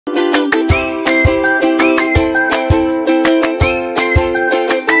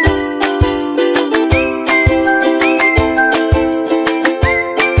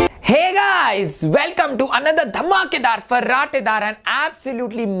another धमाकेदार, फर्राटेदार and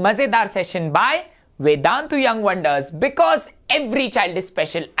absolutely मजेदार session by Vedantu young wonders, because every child is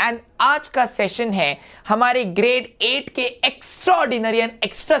special. And आज का session है हमारे ग्रेड 8 के एक्स्ट्राऑर्डिनरी एंड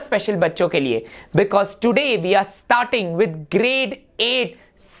एक्स्ट्रा स्पेशल बच्चों के लिए, because today we are starting with grade 8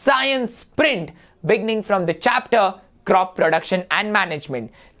 science sprint beginning from the chapter crop production and management.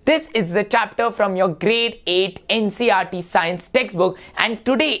 This is the chapter from your grade 8 NCERT science textbook, and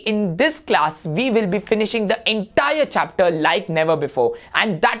today in this class we will be finishing the entire chapter like never before,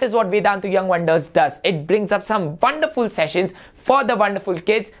 and that is what Vedantu Young Wonders does. It brings up some wonderful sessions for the wonderful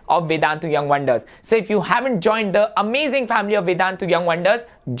kids of Vedantu Young Wonders. So if you haven't joined the amazing family of Vedantu Young Wonders,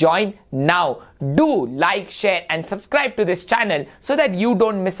 join now. Do like, share and subscribe to this channel so that you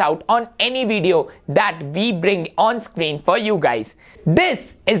don't miss out on any video that we bring on screen for you guys.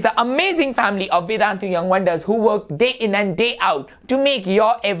 This is the amazing family of Vedantu Young Wonders who work day in and day out to make your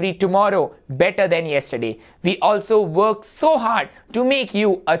every tomorrow better than yesterday. We also work so hard to make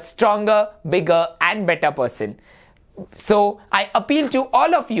you a stronger, bigger and better person. So I appeal to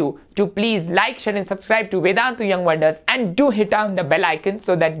all of you to please like, share and subscribe to Vedantu Young Wonders, and do hit on the bell icon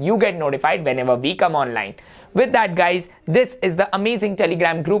so that you get notified whenever we come online. With that guys, this is the amazing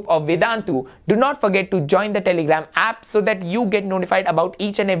Telegram group of Vedantu. Do not forget to join the Telegram app so that you get notified about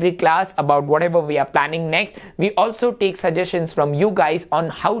each and every class, about whatever we are planning next. We also take suggestions from you guys on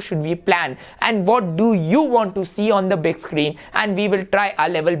how should we plan and what do you want to see on the big screen, and we will try our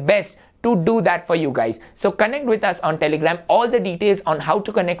level best to do that for you guys. So connect with us on Telegram. All the details on how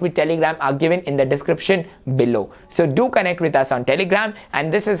to connect with Telegram are given in the description below. So do connect with us on Telegram,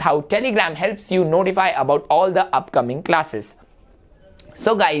 and this is how Telegram helps you notify about all the upcoming classes.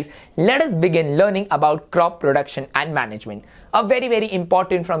 So guys, let us begin learning about crop production and management. A very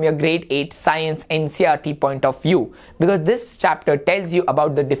important from your grade 8 science NCERT point of view, because this chapter tells you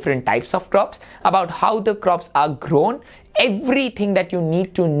about the different types of crops, about how the crops are grown, everything that you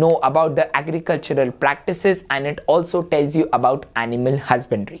need to know about the agricultural practices, and it also tells you about animal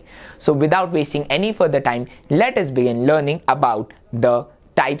husbandry. So without wasting any further time, let us begin learning about the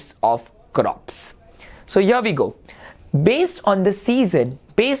types of crops. So here we go. Based on the seasons,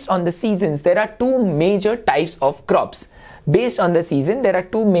 there are two major types of crops. Based on the season, there are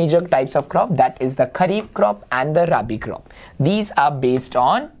two major types of crop, that is the Kharif crop and the Rabi crop. These are based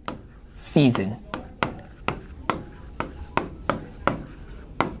on season.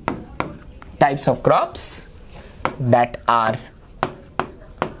 Types of crops that are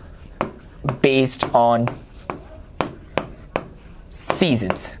based on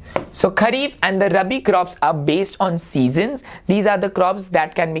seasons. So Kharif and the Rabi crops are based on seasons. These are the crops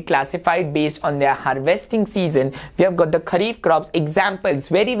that can be classified based on their harvesting season. We have got the Kharif crops examples.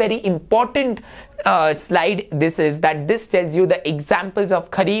 Very important slide this is, that this tells you the examples of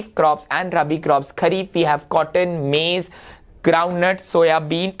Kharif crops and Rabi crops. Kharif we have cotton, maize, groundnut, soya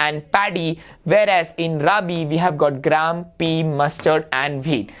bean and paddy, whereas in Rabi we have got gram, pea, mustard and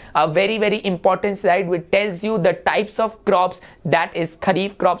wheat. A very important slide which tells you the types of crops, that is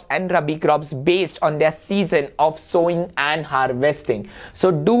Kharif crops and Rabi crops, based on their season of sowing and harvesting. So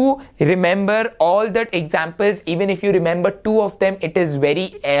do remember all the examples. Even if you remember two of them, it is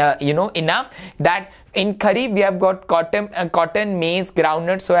very enough. That in Kharif we have got cotton, maize,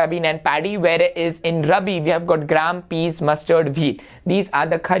 groundnut, soybean and paddy, whereas in Rabi we have got gram, peas, mustard, wheat. These are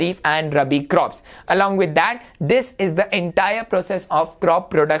the Kharif and Rabi crops. Along with that, this is the entire process of crop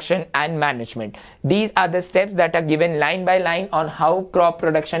production and management. These are the steps that are given line by line on how crop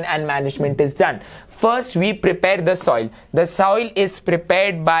production and management is done. First, we prepare the soil. The soil is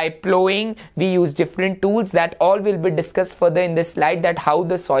prepared by plowing. We use different tools that all will be discussed further in this slide, that how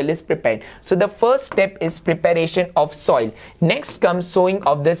the soil is prepared. So the first step is preparation of soil. Next comes sowing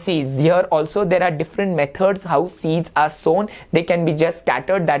of the seeds. Here also there are different methods how seeds are sown. They can be just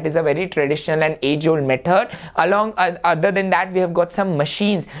scattered. That is a very traditional and age-old method. Other than that, we have got some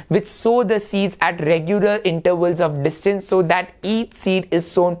machines which sow the seeds at regular intervals of distance so that each seed is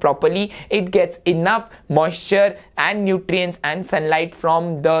sown properly. It gets enough moisture and nutrients and sunlight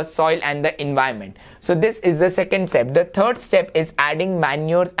from the soil and the environment. So this is the second step. The third step is adding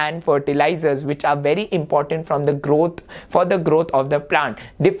manures and fertilizers, which are very important for the growth of the plant.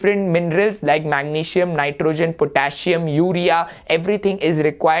 Different minerals like magnesium, nitrogen, potassium, urea, everything is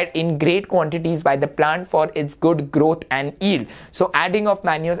required in great quantities by the plant for its good growth and yield. So adding of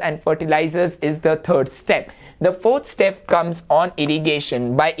manures and fertilizers is the third step. The fourth step comes on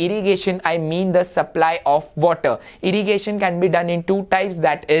irrigation. By irrigation, I mean the supply of water. Irrigation can be done in two types,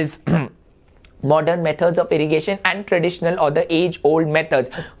 that is modern methods of irrigation and traditional or the age-old methods.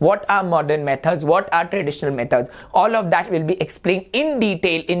 What are modern methods? What are traditional methods? All of that will be explained in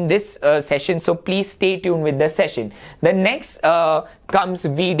detail in this session, so please stay tuned with the session. The next comes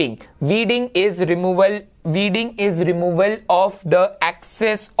weeding. Weeding is removal of the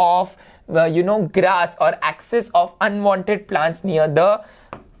excess of grass or excess of unwanted plants near the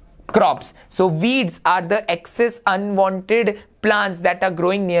crops. So weeds are the excess unwanted plants that are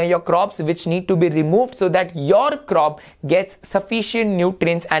growing near your crops, which need to be removed so that your crop gets sufficient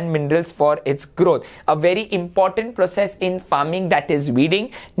nutrients and minerals for its growth. A very important process in farming, that is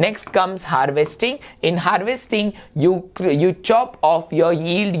weeding. Next comes harvesting. In harvesting, you chop off your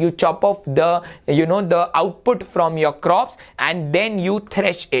yield, you chop off the the output from your crops, and then you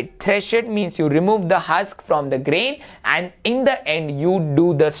thresh it. Thresh it means you remove the husk from the grain, and in the end you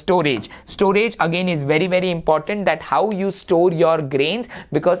do the storage. Storage again is very, very important, that how you store your grains,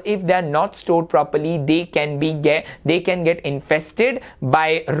 because if they are not stored properly, they can get infested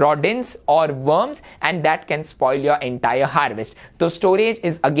by rodents or worms, and that can spoil your entire harvest. So storage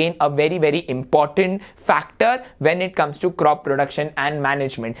is again a very, very important factor when it comes to crop production and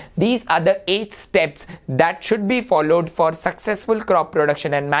management. These are the 8 steps that should be followed for successful crop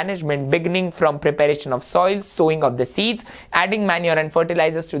production and management, beginning from preparation of soil, sowing of the seeds, adding manure and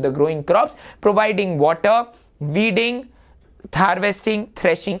fertilizers to the growing crops, providing water, weeding, harvesting,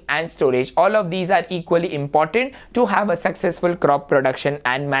 threshing and storage. All of these are equally important to have a successful crop production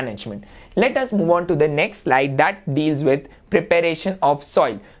and management. Let us move on to the next slide that deals with preparation of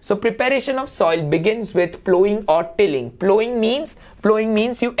soil. So preparation of soil begins with plowing or tilling. Plowing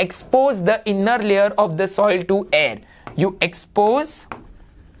means you expose the inner layer of the soil to air. You expose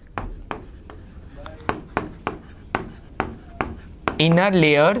inner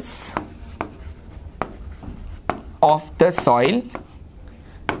layers of the soil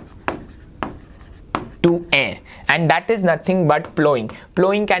to air, and that is nothing but plowing.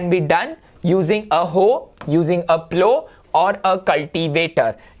 Plowing can be done using a hoe, using a plow or a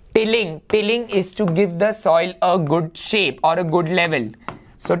cultivator. Tilling is to give the soil a good shape or a good level.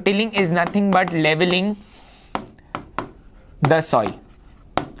 So tilling is nothing but leveling the soil.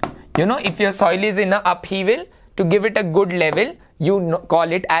 If your soil is in an upheaval, to give it a good level, you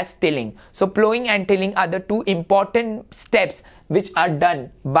call it as tilling. So plowing and tilling are the 2 important steps which are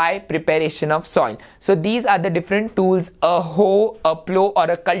done by preparation of soil. So these are the different tools, a hoe, a plow or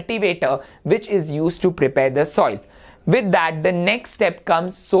a cultivator, which is used to prepare the soil. With that, the next step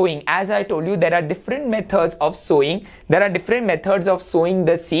comes sowing. As I told you, there are different methods of sowing. There are different methods of sowing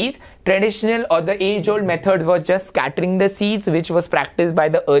the seeds. Traditional or the age-old methods was just scattering the seeds, which was practiced by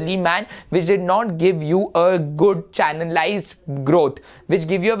the early man, which did not give you a good channelized growth, which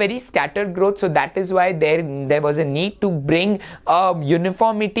give you a very scattered growth. So that is why there was a need to bring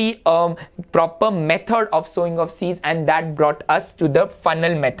uniformity, proper method of sowing of seeds, and that brought us to the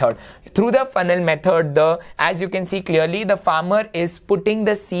funnel method. Through the funnel method, as you can see clearly, the farmer is putting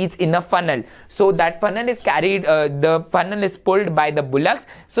the seeds in a funnel. So that funnel is carried, the funnel is pulled by the bullocks.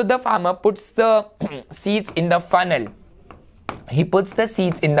 So the farmer puts the seeds in the funnel. He puts the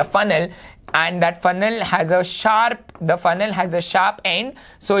seeds in the funnel, and that funnel has a sharp end,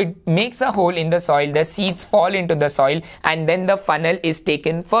 so it makes a hole in the soil. The seeds fall into the soil, and then the funnel is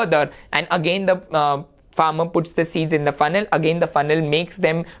taken further, and again the farmer puts the seeds in the funnel. Again the funnel makes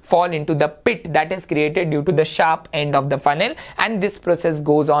them fall into the pit that is created due to the sharp end of the funnel, and this process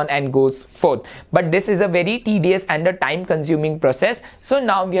goes on and goes forth. But this is a very tedious and a time consuming process. So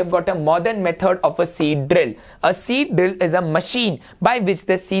now we have got a modern method of a seed drill. A seed drill is a machine by which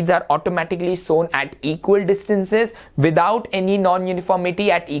the seeds are automatically sown at equal distances without any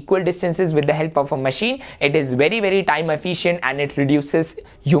non-uniformity, at equal distances with the help of a machine. It is very, very time efficient, and it reduces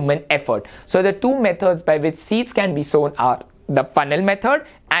human effort. So the 2 methods by which seeds can be sown are the funnel method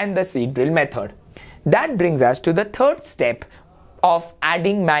and the seed drill method. That brings us to the 3rd step of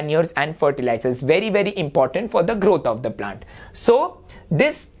adding manures and fertilizers. Very, very important for the growth of the plant. So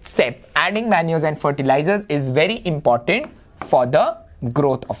this step, adding manures and fertilizers, is very important for the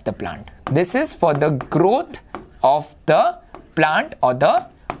growth of the plant. This is for the growth of the plant or the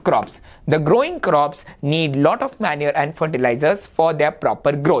crops. The growing crops need lot of manure and fertilizers for their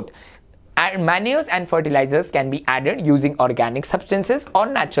proper growth. And manures and fertilizers can be added using organic substances or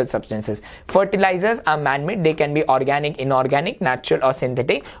natural substances. Fertilizers are man-made. They can be organic, inorganic, natural or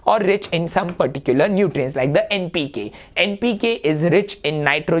synthetic, or rich in some particular nutrients like the NPK. NPK is rich in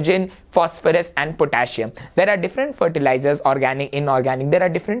nitrogen, phosphorus and potassium. There are different fertilizers, organic, inorganic. There are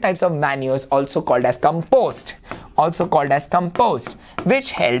different types of manures, also called as compost,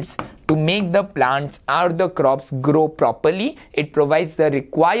 which helps to make the plants or the crops grow properly. It provides the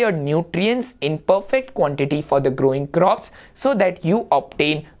required nutrients in perfect quantity for the growing crops so that you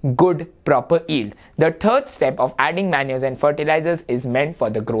obtain good proper yield. The third step of adding manures and fertilizers is meant for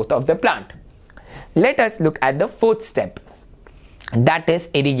the growth of the plant. Let us look at the fourth step, that is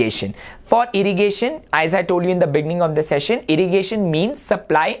irrigation. For irrigation, as I told you in the beginning of the session, irrigation means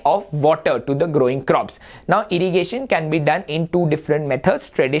supply of water to the growing crops. Now irrigation can be done in two different methods,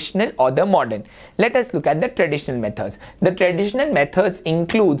 traditional or the modern. Let us look at the traditional methods. The traditional methods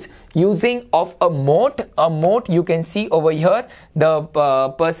includes using of a moat. A moat, you can see over here, the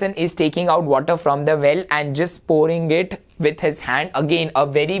person is taking out water from the well and just pouring it with his hand. Again, a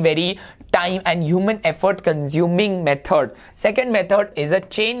very time and human effort consuming method. Second method is a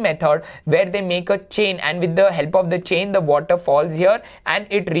chain method, where they make a chain and with the help of the chain the water falls here and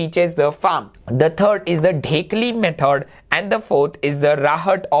it reaches the farm. The third is the dhekli method, and the fourth is the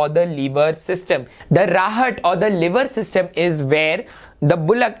rahat or the lever system. The rahat or the lever system is where the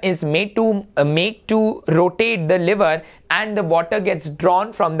bullock is made to rotate the lever and the water gets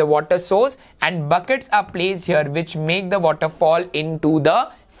drawn from the water source and buckets are placed here which make the water fall into the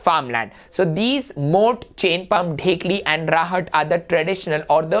farmland. So these moat, chain pump, dhekli and rahat are the traditional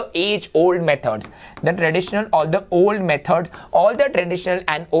or the age-old methods. The traditional or the old methods, all the traditional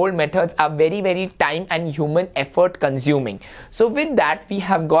and old methods are very time and human effort consuming. So with that, we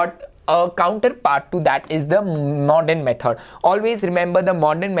have got a counterpart to that is the modern method. Always remember, the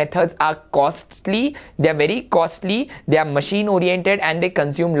modern methods are costly, they are very costly, they are machine oriented and they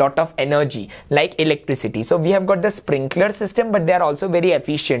consume lot of energy like electricity. So we have got the sprinkler system, but they are also very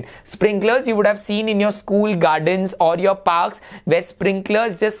efficient. Sprinklers you would have seen in your school gardens or your parks, where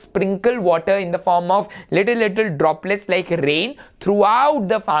sprinklers just sprinkle water in the form of little droplets like rain throughout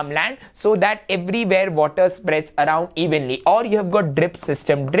the farmland so that everywhere water spreads around evenly. Or you have got drip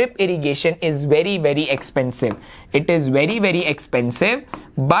system. Drip irrigation is very expensive. It is very expensive,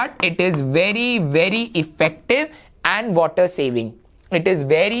 but it is very effective and water saving. It is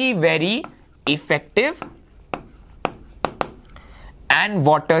very effective and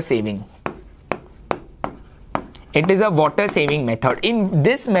water saving. It is a water saving method. In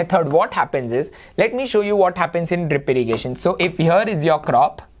this method, what happens is, let me show you what happens in drip irrigation. So if here is your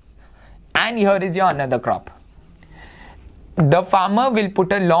crop and here is your another crop, the farmer will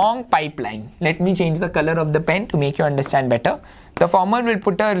put a long pipeline. Let me change the color of the pen to make you understand better. The farmer will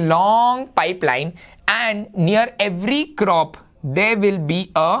put a long pipeline and near every crop there will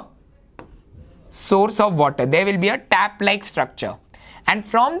be a source of water. There will be a tap-like structure. And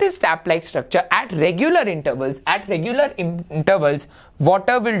from this tap-like structure, at regular intervals,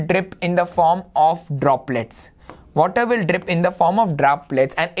 water will drip in the form of droplets. Water will drip in the form of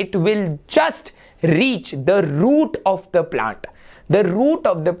droplets and it will just reach the root of the plant. The root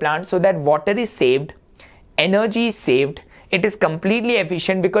of the plant, so that water is saved, energy is saved. It is completely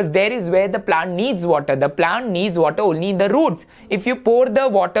efficient because there is where the plant needs water. The plant needs water only in the roots. If you pour the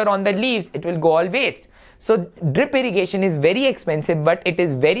water on the leaves, it will go all waste. So drip irrigation is very expensive, but it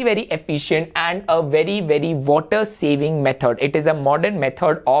is very efficient and a very water saving method. It is a modern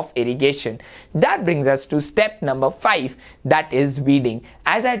method of irrigation. That brings us to step number 5, that is weeding.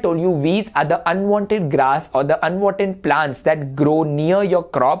 As I told you, weeds are the unwanted grass or the unwanted plants that grow near your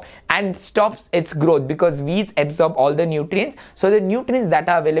crop and stops its growth, because weeds absorb all the nutrients. So the nutrients that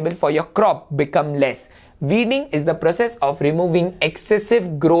are available for your crop become less. Weeding is the process of removing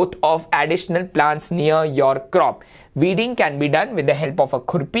excessive growth of additional plants near your crop. Weeding can be done with the help of a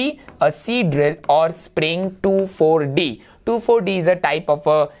khurpi, a seed drill or spraying 2,4-D. 2,4-D is a type of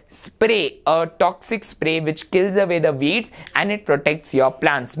a spray, a toxic spray which kills away the weeds and it protects your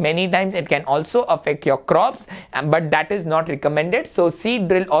plants. Many times it can also affect your crops, but that is not recommended. So seed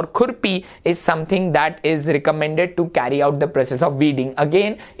drill or khurpi is something that is recommended to carry out the process of weeding.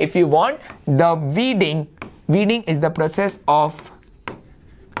 Again, if you want, the weeding is the process of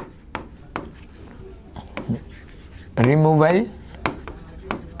removal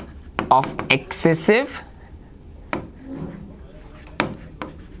of excessive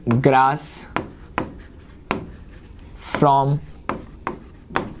grass from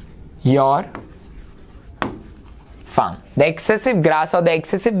your farm. The excessive grass or the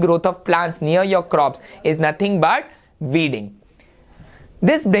excessive growth of plants near your crops is nothing but weeding.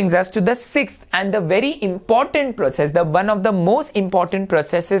 This brings us to the sixth and the very important process, the one of the most important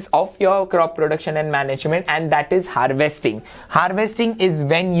processes of your crop production and management, and that is harvesting. Harvesting is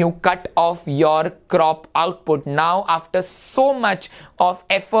when you cut off your crop output. Now, after so much of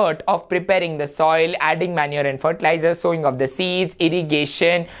effort of preparing the soil, adding manure and fertilizer, sowing of the seeds,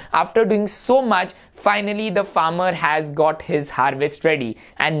 irrigation, after doing so much, finally the farmer has got his harvest ready,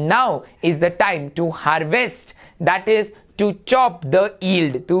 and now is the time to harvest. That is to chop the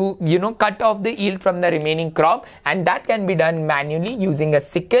yield, to cut off the yield from the remaining crop, and that can be done manually using a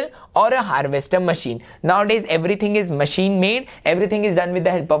sickle or a harvester machine. Nowadays everything is machine made, everything is done with the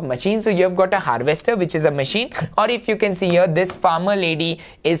help of machine. So you have got a harvester, which is a machine, or if you can see here, this farmer lady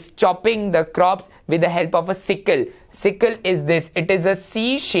is chopping the crops with the help of a sickle. Sickle is this, it is a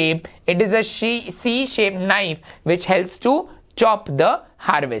C-shape, it is a C-shaped knife which helps to chop the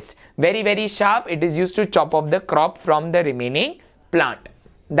harvest. Very, very sharp. It is used to chop off the crop from the remaining plant.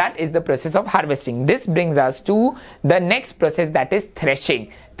 That is the process of harvesting. This brings us to the next process, that is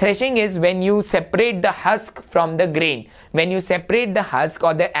threshing. Threshing is when you separate the husk from the grain. When you separate the husk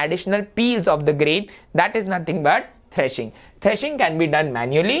or the additional peels of the grain, that is nothing but threshing. Threshing can be done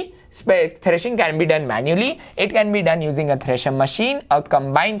manually. It can be done using a thresher machine, a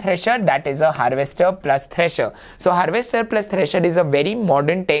combined thresher, that is a harvester plus thresher. So harvester plus thresher is a very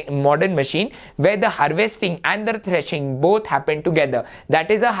modern machine where the harvesting and the threshing both happen together.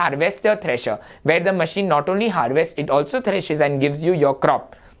 That is a harvester thresher, where the machine not only harvests, it also threshes and gives you your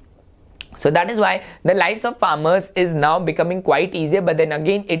crop. So that is why the lives of farmers is now becoming quite easier, but then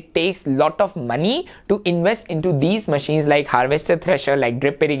again it takes lot of money to invest into these machines like harvester, thresher, like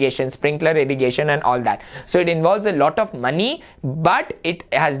drip irrigation, sprinkler irrigation and all that. So it involves a lot of money, but it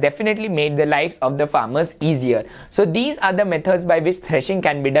has definitely made the lives of the farmers easier. So these are the methods by which threshing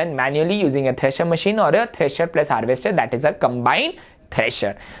can be done manually using a thresher machine or a thresher plus harvester, that is a combined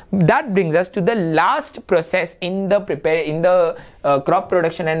thresher. That brings us to the last process in the crop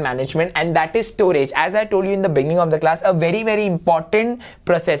production and management, and that is storage. As I told you in the beginning of the class, a very, very important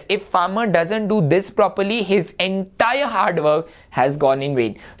process. If farmer doesn't do this properly, his entire hard work has gone in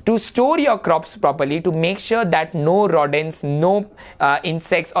vain. To store your crops properly, to make sure that no rodents, no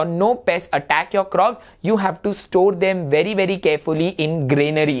insects or no pests attack your crops, you have to store them very, very carefully in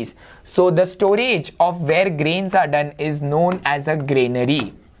granaries. So the storage of where grains are done is known as a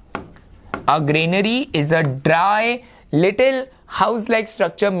granary. A granary is a dry little house-like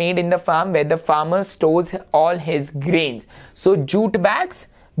structure made in the farm where the farmer stores all his grains. So jute bags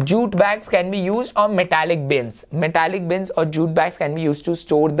can be used, or metallic bins or jute bags can be used to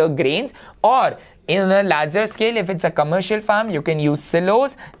store the grains, or in a larger scale, if it's a commercial farm, you can use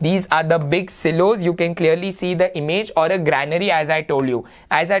silos. These are the big silos. You can clearly see the image, or a granary, as I told you.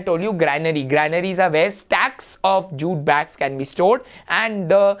 Granaries are where stacks of jute bags can be stored, and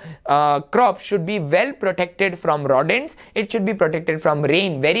the crop should be well protected from rodents. It should be protected from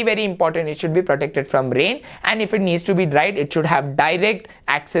rain. Very, very important. It should be protected from rain, and if it needs to be dried, it should have direct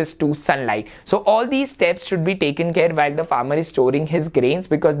access to sunlight. So all these steps should be taken care while the farmer is storing his grains,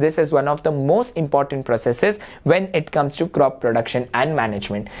 because this is one of the most important processes when it comes to crop production and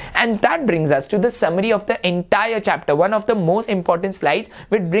management. And that brings us to the summary of the entire chapter, one of the most important slides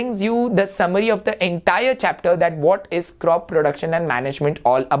which brings you the summary of the entire chapter, that what is crop production and management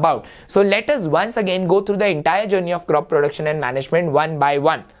all about. So let us once again go through the entire journey of crop production and management one by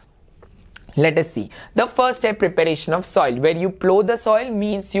one. Let us see. The first step, preparation of soil. Where you plow the soil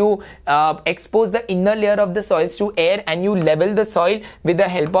means you expose the inner layer of the soils to air, and you level the soil with the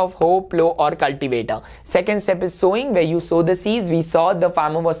help of hoe, plow or cultivator. Second step is sowing, where you sow the seeds. We saw the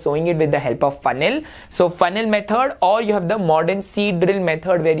farmer was sowing it with the help of funnel. So funnel method, or you have the modern seed drill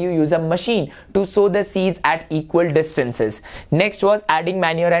method where you use a machine to sow the seeds at equal distances. Next was adding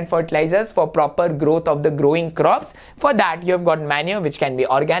manure and fertilizers for proper growth of the growing crops. For that you have got manure, which can be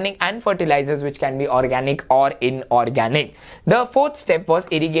organic, and fertilizers, which can be organic or inorganic. The fourth step was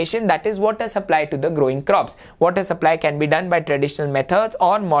irrigation, that is water supply to the growing crops. Water supply can be done by traditional methods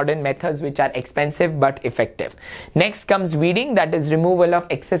or modern methods which are expensive but effective. Next comes weeding, that is removal of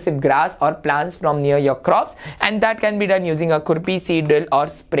excessive grass or plants from near your crops, and that can be done using a kurpi, seed drill or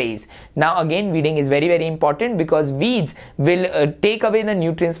sprays. Now again, weeding is very, very important, because weeds will take away the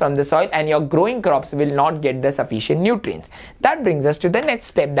nutrients from the soil, and your growing crops will not get the sufficient nutrients. That brings us to the next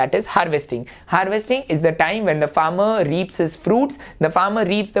step, that is harvesting. Harvesting is the time when the farmer reaps his fruits. The farmer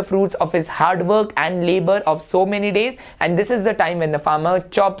reaps the fruits of his hard work and labor of so many days, and this is the time when the farmer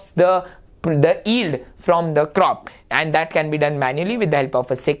chops the yield from the crop, and that can be done manually with the help of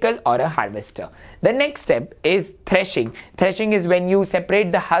a sickle or a harvester. The next step is threshing. Threshing is when you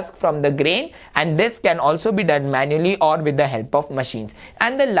separate the husk from the grain, and this can also be done manually or with the help of machines.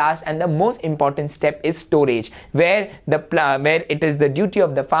 And the last and the most important step is storage, where it is the duty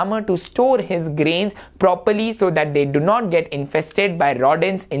of the farmer to store his grains properly so that they do not get infested by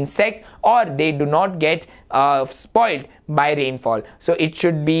rodents, insects, or they do not get spoiled by rainfall. So it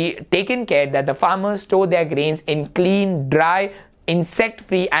should be taken care that the farmers store their grains in clean, dry,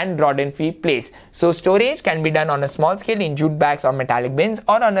 insect-free and rodent-free place. So storage can be done on a small scale in jute bags or metallic bins,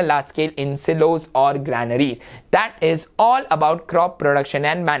 or on a large scale in silos or granaries. That is all about crop production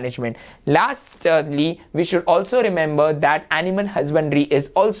and management. Lastly, we should also remember that animal husbandry is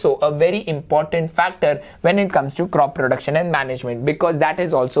also a very important factor when it comes to crop production and management, because that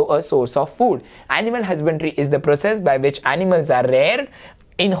is also a source of food. Animal husbandry is the process by which animals are reared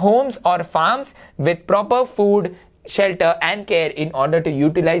in homes or farms with proper food, shelter and care in order to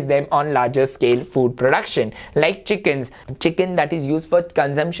utilize them on larger scale food production, like chicken that is used for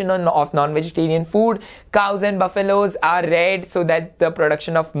consumption of non-vegetarian food. Cows and buffaloes are reared so that the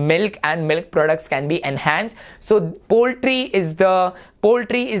production of milk and milk products can be enhanced. So poultry is the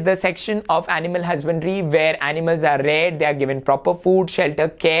section of animal husbandry where animals are reared, they are given proper food, shelter,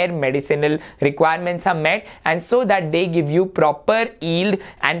 care, medicinal requirements are met, and so that they give you proper yield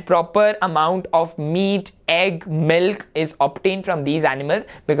and proper amount of meat, egg, milk is obtained from these animals,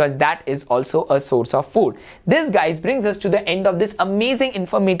 because that is also a source of food. This, guys, brings us to the end of this amazing,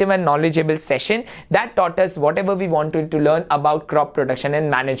 informative and knowledgeable session that taught us whatever we wanted to learn about crop production and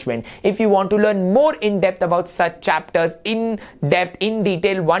management. If you want to learn more in depth about such chapters, in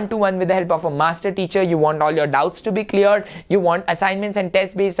detail, one-to-one with the help of a master teacher, you want all your doubts to be cleared, you want assignments and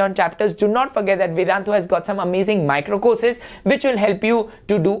tests based on chapters, do not forget that Vedantu has got some amazing micro courses which will help you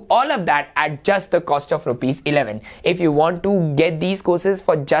to do all of that at just the cost of ₹11. If you want to get these courses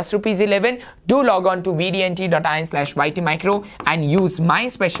for just ₹11, do log on to vdnt.in/ytmicro and use my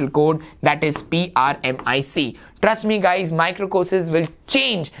special code, that is PRMIC. Trust me, guys, micro courses will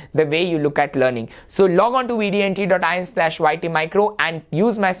change the way you look at learning. So log on to vdnt.in/ytmicro and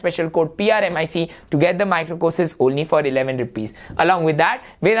use my special code PRMIC to get the micro courses only for ₹11. Along with that,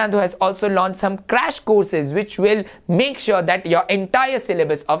 Vedantu has also launched some crash courses which will make sure that your entire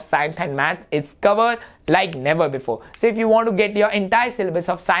syllabus of science and math is covered like never before. So if you want to get your entire syllabus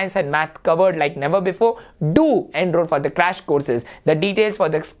of science and math covered like never before, do enroll for the crash courses. The details for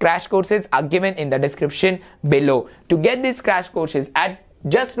the crash courses are given in the description below. To get these crash courses at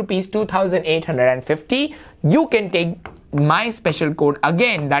just ₹2,850, you can take my special code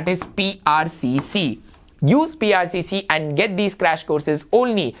again, that is PRCC. Use PRCC and get these crash courses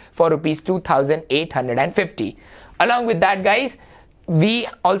only for ₹2,850. Along with that, guys, we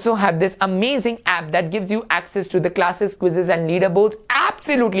also have this amazing app that gives you access to the classes, quizzes and leaderboards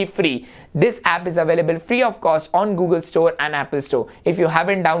absolutely free. This app is available free of cost on Google Store and Apple Store. If you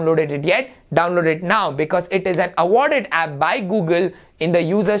haven't downloaded it yet, download it now, because it is an awarded app by Google in the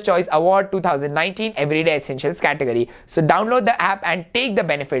User's Choice Award 2019 Everyday Essentials category. So download the app and take the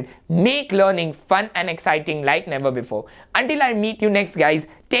benefit. Make learning fun and exciting like never before. Until I meet you next, guys,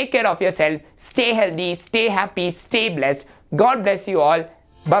 take care of yourself, stay healthy, stay happy, stay blessed. God bless you all.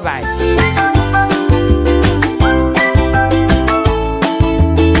 Bye-bye.